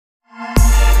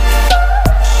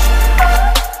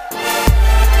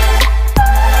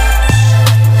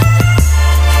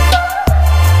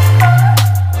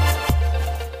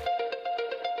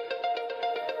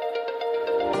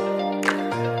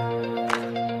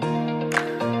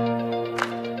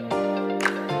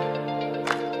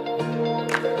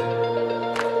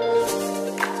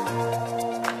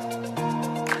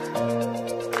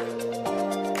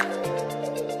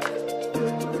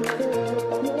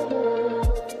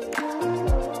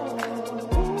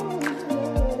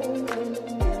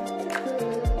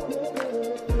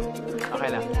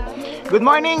Good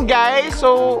morning guys!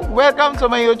 So, welcome to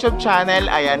my YouTube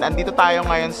channel. Ayan, andito tayo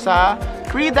ngayon sa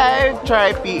Freedive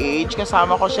Try PH.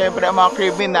 Kasama ko syempre ang mga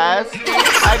criminals.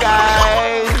 Hi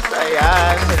guys!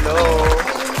 Ayan, hello!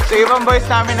 So, ibang boys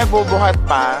namin nagbubuhat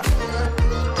pa.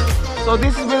 So,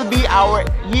 this will be our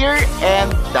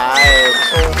year-end dive.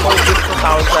 So, for this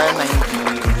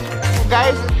 2019. So,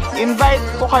 guys, invite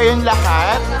ko kayong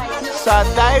lahat sa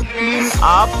dive clean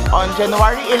up on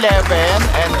January 11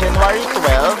 and January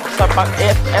 12 sa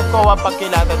FCOA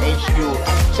Pagkilatan HQ.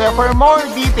 So for more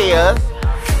details,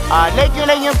 like nyo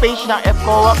lang yung page ng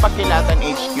FCOA Pagkilatan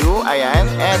HQ. Ayan.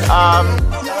 And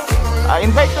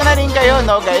invite ko na rin kayo,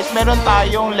 no guys. Meron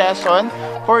tayong lesson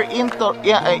for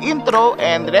intro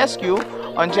and rescue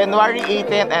on January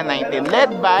 18 and 19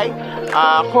 led by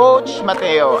Coach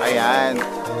Mateo. Ayan.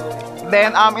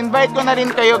 Then, invite ko na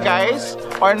rin kayo guys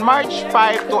on March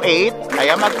 5 to 8.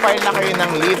 Ayan, mag-file na kayo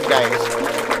ng leave guys.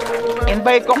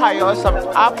 Invite ko kayo sa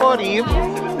Apo Reef.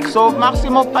 So,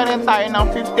 maximum pa rin tayo ng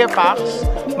 50 packs.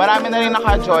 Marami na rin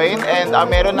naka-join and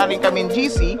meron na rin kaming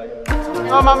GC.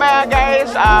 So, mamaya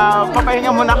guys,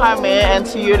 papahinga muna kami and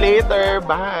see you later.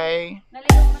 Bye!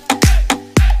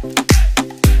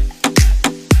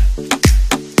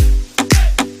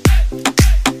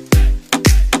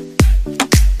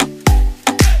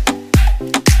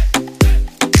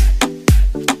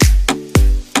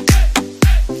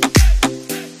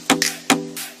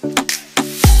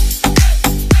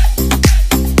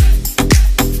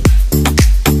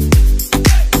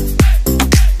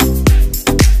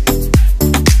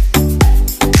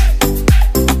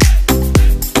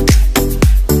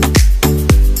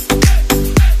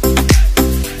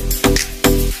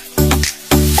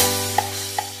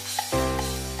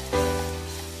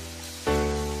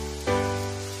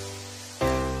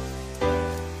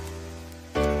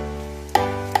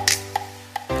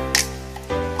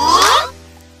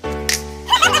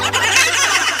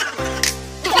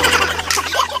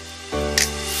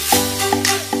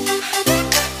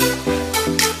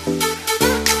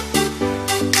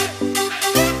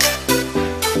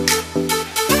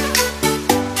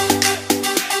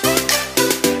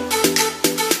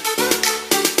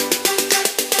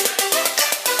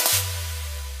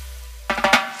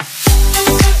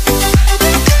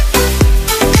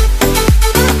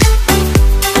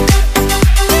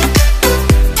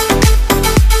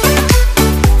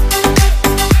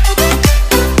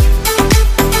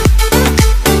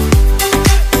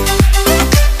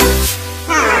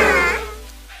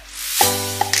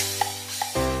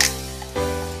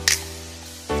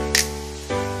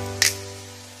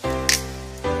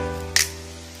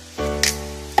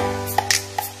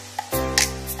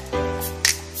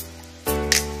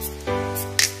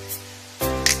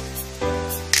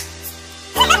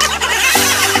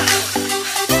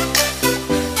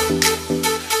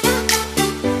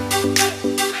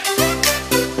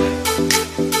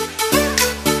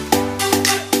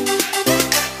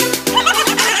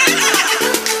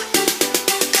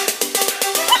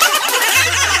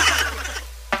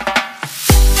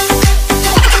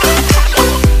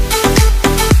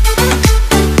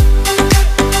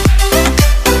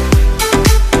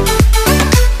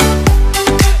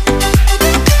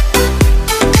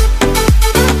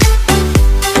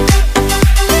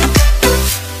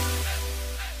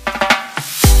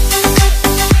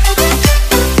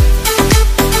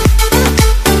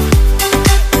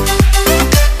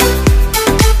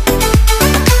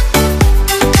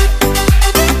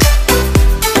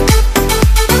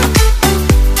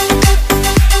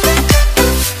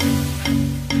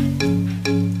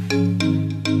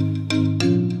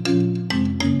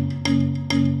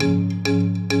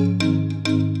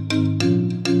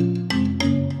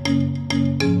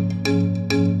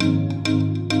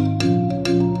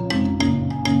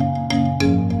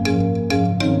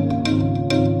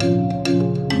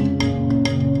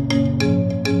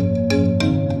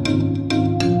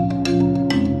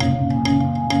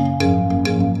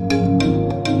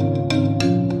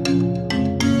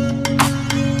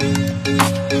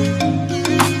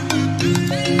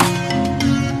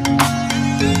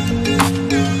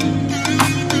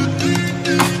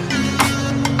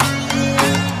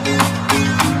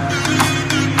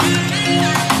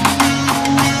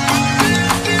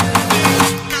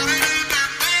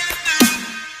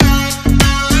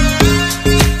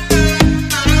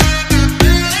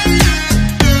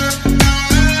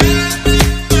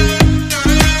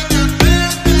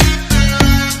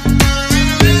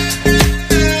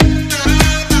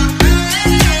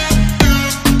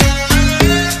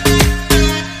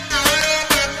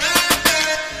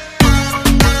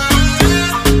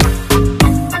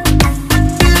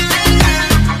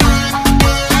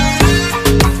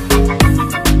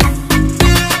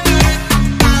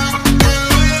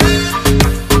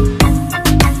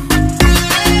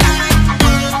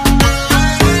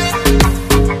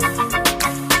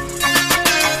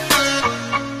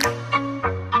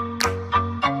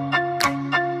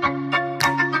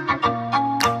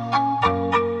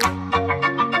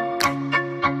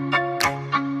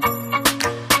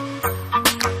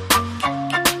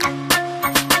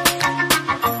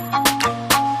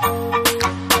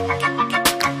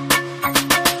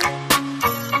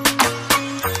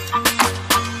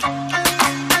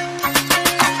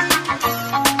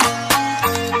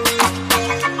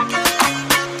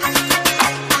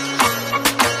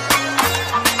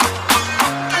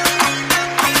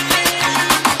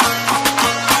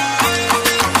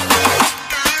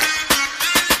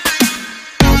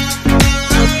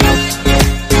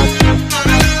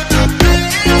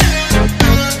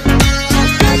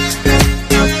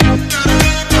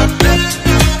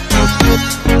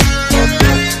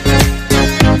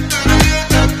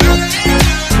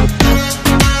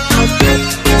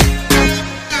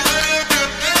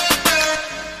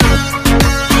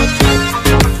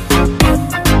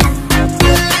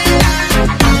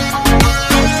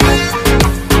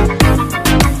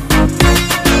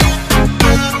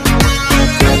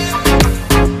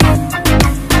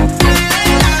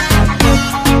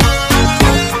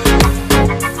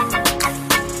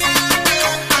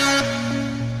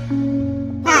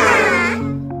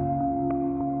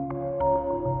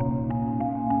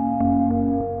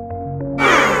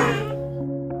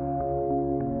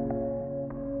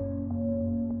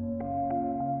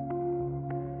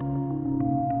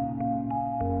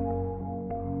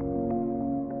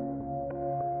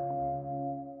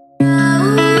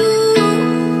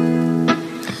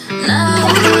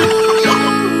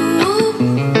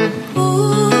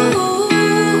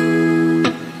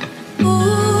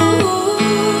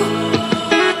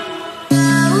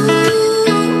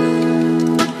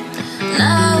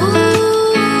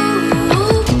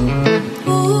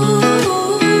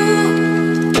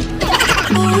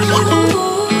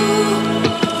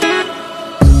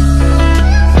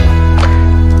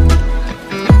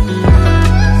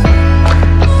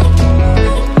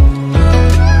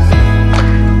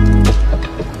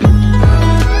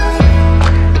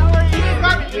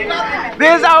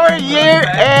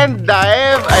 and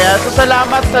dive. Ayan, so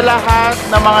salamat sa lahat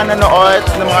ng mga nanood,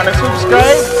 ng mga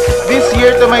nag-subscribe this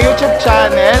year to my YouTube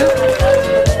channel.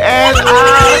 And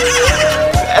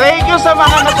thank you sa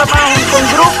mga nasamahan kong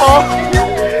grupo.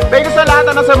 Thank you sa lahat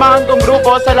na nasamahan kong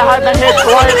grupo, sa lahat ng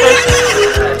headquarters,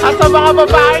 at sa mga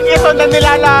babaeng ito na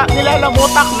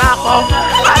nilalamutak na ako.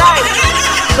 Alright!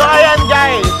 So ayan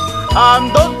guys,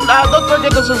 don't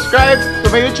forget to subscribe to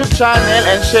my YouTube channel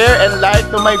and share and like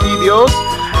to my videos.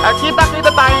 At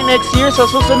kita-kita tayo next year sa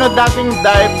susunod nating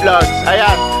dive vlogs.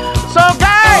 Ayan. So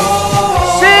guys,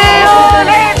 see you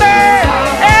later!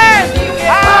 And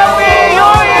Happy New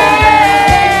Year!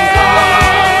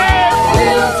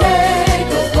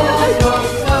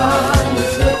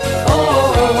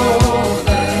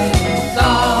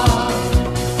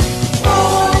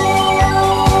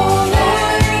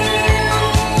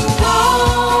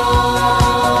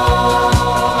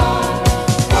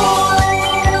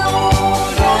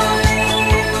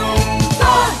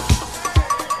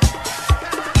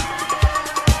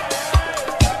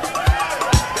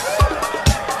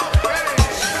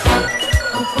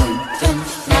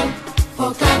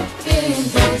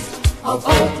 Of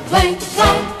old lang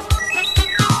syne.